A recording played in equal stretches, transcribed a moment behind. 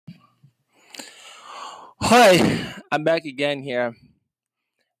Hi, I'm back again here.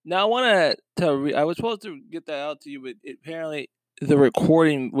 Now I want I was supposed to get that out to you, but apparently the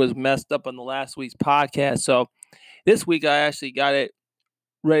recording was messed up on the last week's podcast. So this week I actually got it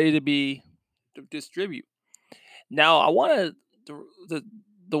ready to distribute. Now I wanted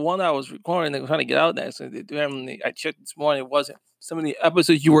the one I was recording that was trying to get out next. I checked this morning; it wasn't. Some of the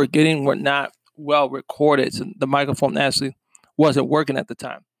episodes you were getting were not well recorded, so the microphone actually wasn't working at the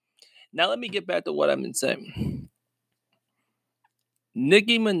time. Now let me get back to what I've been saying.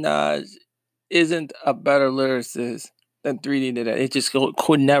 Nicki Minaj isn't a better lyricist than 3D did. It just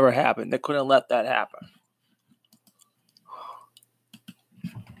could never happen. They couldn't let that happen.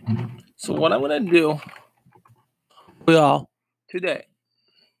 So what I'm going to do with y'all today,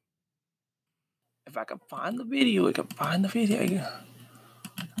 if I can find the video, I can find the video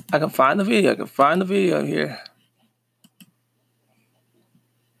here.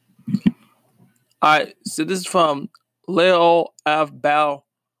 All right, so this is from Lil F. Bell.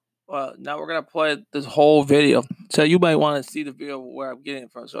 Now we're going to play this whole video. So you might want to see the video where I'm getting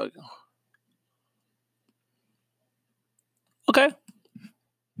it from. So okay.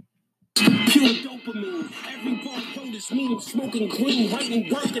 Pure dopamine. Every bar produce me smoking green, writing,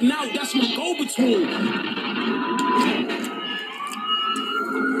 working out. That's my go-between.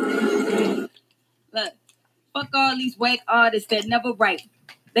 Look, fuck all these whack artists that never write.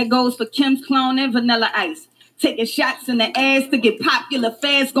 That goes for Kim's Clone and Vanilla Ice. Taking shots in the ass to get popular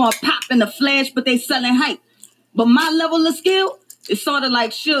fast, going pop in the flash, but they selling hype. But my level of skill is sort of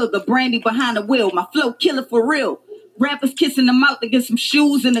like Sugar, Brandy behind the wheel. My flow killer for real. Rappers kissing them out to get some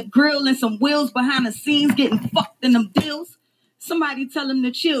shoes in the grill and some wheels behind the scenes getting fucked in them deals. Somebody tell them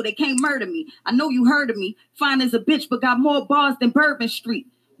to chill, they can't murder me. I know you heard of me. Fine as a bitch, but got more bars than Bourbon Street.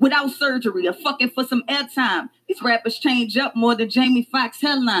 Without surgery or fucking for some airtime. These rappers change up more than Jamie Foxx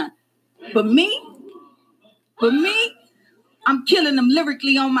headline. But me, I'm killing them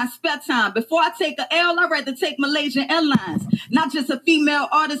lyrically on my spare time. Before I take a L, I'd rather take Malaysian Airlines. Not just a female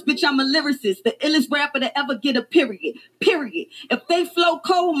artist, bitch, I'm a lyricist. The illest rapper to ever get a period. If they flow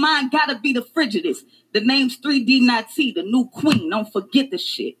cold, mine gotta be the frigidest. The name's 3D not T, the new queen. Don't forget the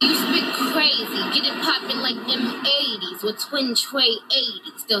shit. You spit crazy, get it poppin' like them 80s with twin tray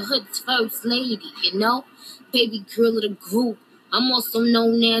 80s. The hood's first lady, you know? Baby girl of the group. I'm also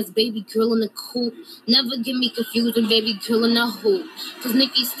known as baby girl in the coop. Never get me confused with baby girl in the hoop. Cause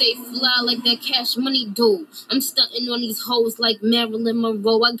Nicki stay fly like that Cash Money dude. I'm stunting on these hoes like Marilyn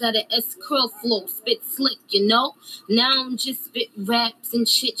Monroe. I got an S-curl flow, spit slick, you know? Now I'm just spit raps and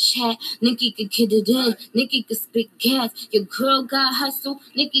chit chat. Nicki could get it in, Nicki could spit gas. Your girl got hustle,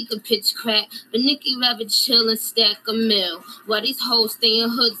 Nicki could pitch crack. But Nicki rather chill and stack a mill. While these hoes stay in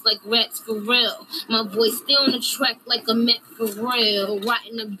hoods like rats for real. My voice stay on the track like a Met for real.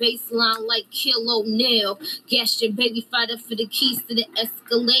 Riding the baseline like Kill O'Neal. Gas your baby fighter for the keys to the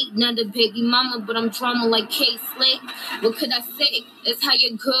Escalade. Not a baby mama, but I'm drama like K-Slade. What could I say? That's how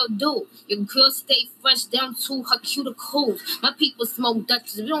your girl do. Your girl stay fresh down to her cuticles. My people smoke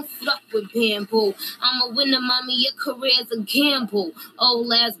Dutchess. We don't fuck with bamboo. I'm a winner, mommy. Your career's a gamble.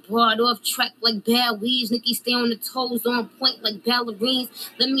 Old ass broad off track like bad weeds. Nicki stay on the toes on point like ballerines.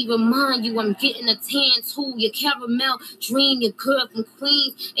 Let me remind you, I'm getting a tan too. Your caramel dream, your girl from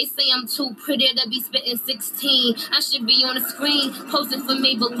Queens. They say I'm too pretty to be spitting 16. I should be on the screen posing for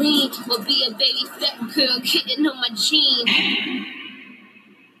Maybelline. Or be a baby fat girl getting on my jeans.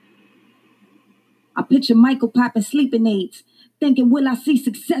 I picture Michael popping sleeping aids, thinking, will I see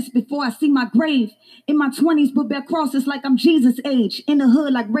success before I see my grave? In my 20s, but back crosses like I'm Jesus' age. In the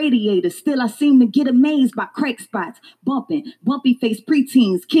hood like radiators. Still, I seem to get amazed by crack spots. Bumping, bumpy face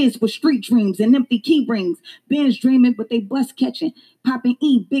preteens. Kids with street dreams and empty key rings. Ben's dreaming, but they bus catching. Popping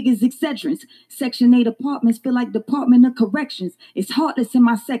E, big as Excedrins. Section 8 apartments feel like Department of Corrections. It's heartless in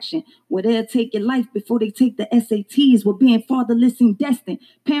my section, where they'll take your life before they take the SATs. We're being fatherless and destined.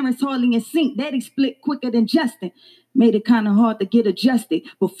 Parents hardly in sync. Daddy split quicker than Justin. Made it kind of hard to get adjusted,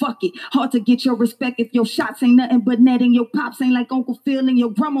 but fuck it. Hard to get your respect if your shots ain't nothing but net and your pops ain't like Uncle Phil and your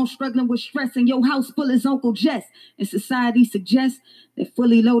grandma struggling with stress and your house full as Uncle Jess. And society suggests that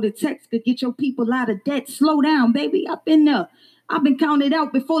fully loaded text could get your people out of debt. Slow down, baby. I've been there. I've been counted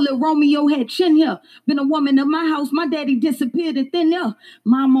out before Lil Romeo had chin here. Been a woman in my house, my daddy disappeared in thin air.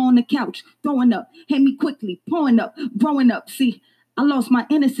 Mama on the couch, throwing up, hit me quickly, pouring up, growing up. See, I lost my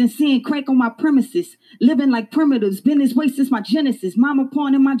innocence, seeing crack on my premises. Living like primitives, been this way since my genesis. Mama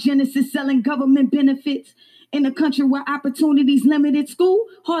porn in my genesis, selling government benefits. In a country where opportunities limited school,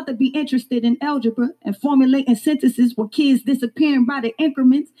 hard to be interested in algebra and formulating sentences where kids disappearing by the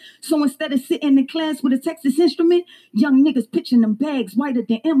increments. So instead of sitting in class with a Texas instrument, young niggas pitching them bags whiter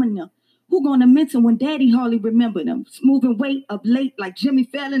than Eminem. Who gonna mention when daddy hardly remember them? Moving weight up late like Jimmy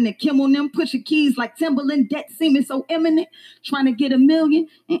Fallon and Kim on them. Pushing keys like Timberland. Debt seeming so imminent. Trying to get $1 million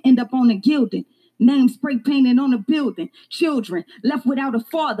and end up on a gilding. Name spray painted on a building. Children left without a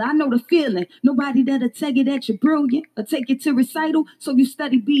father. I know the feeling. Nobody that'll tell you that you're brilliant or take you to recital. So you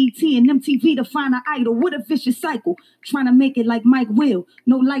study BET and MTV to find an idol. What a vicious cycle. Trying to make it like Mike Will.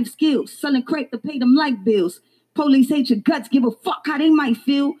 No life skills. Selling crack to pay them light bills. Police hate your guts. Give a fuck how they might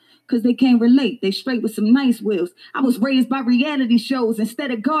feel. Because they can't relate. They straight with some nice wheels. I was raised by reality shows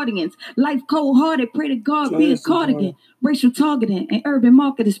instead of guardians. Life cold-hearted. Pray to God be a cardigan. Racial targeting and urban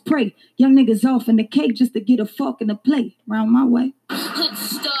marketers pray. Young niggas off in the cake just to get a fuck in the play. Round my way. Hood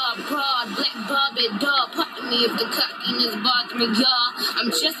star, broad, black Barbie doll. Pardon me if the cockiness bothers me, y'all.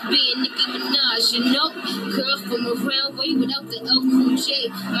 I'm just being Nicki Minaj, you know? Girl from around way without the L Cool J.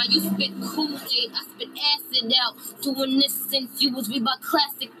 Man, you spit Kool-Aid, I spit acid out. Doing this since you was read by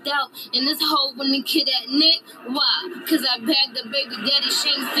classic out. And this hoe when the kid at Nick, why? Cause I bagged the baby daddy, she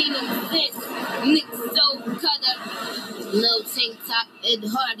ain't seen him since. Nick so cut up. Little tank top at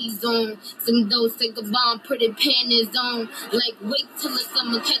Hardy's on. Some those take a bomb, pretty panties on. Like, wait till the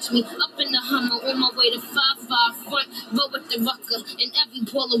summer catch me up in the Hummer on my way to 5-5 front. Row with the rucker and every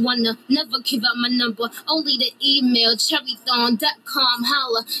baller wanna never give out my number. Only the email, cherrythorn.com,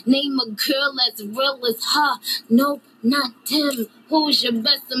 holla. Name a girl as real as her. Nope, not Tim. Who's your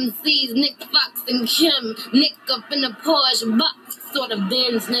best MCs? Nick Fox and Kim. Nick up in a Porsche box, sort of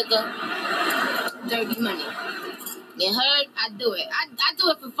Benz, nigga. Dirty money. You heard? I do it. I do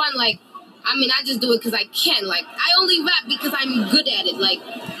it for fun. Like, I mean, I just do it because I can. Like, I only rap because I'm good at it. Like,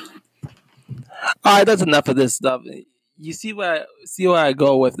 all right, that's enough of this stuff. You see where I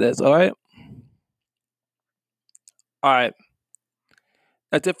go with this, all right? All right.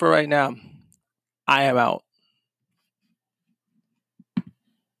 That's it for right now. I am out.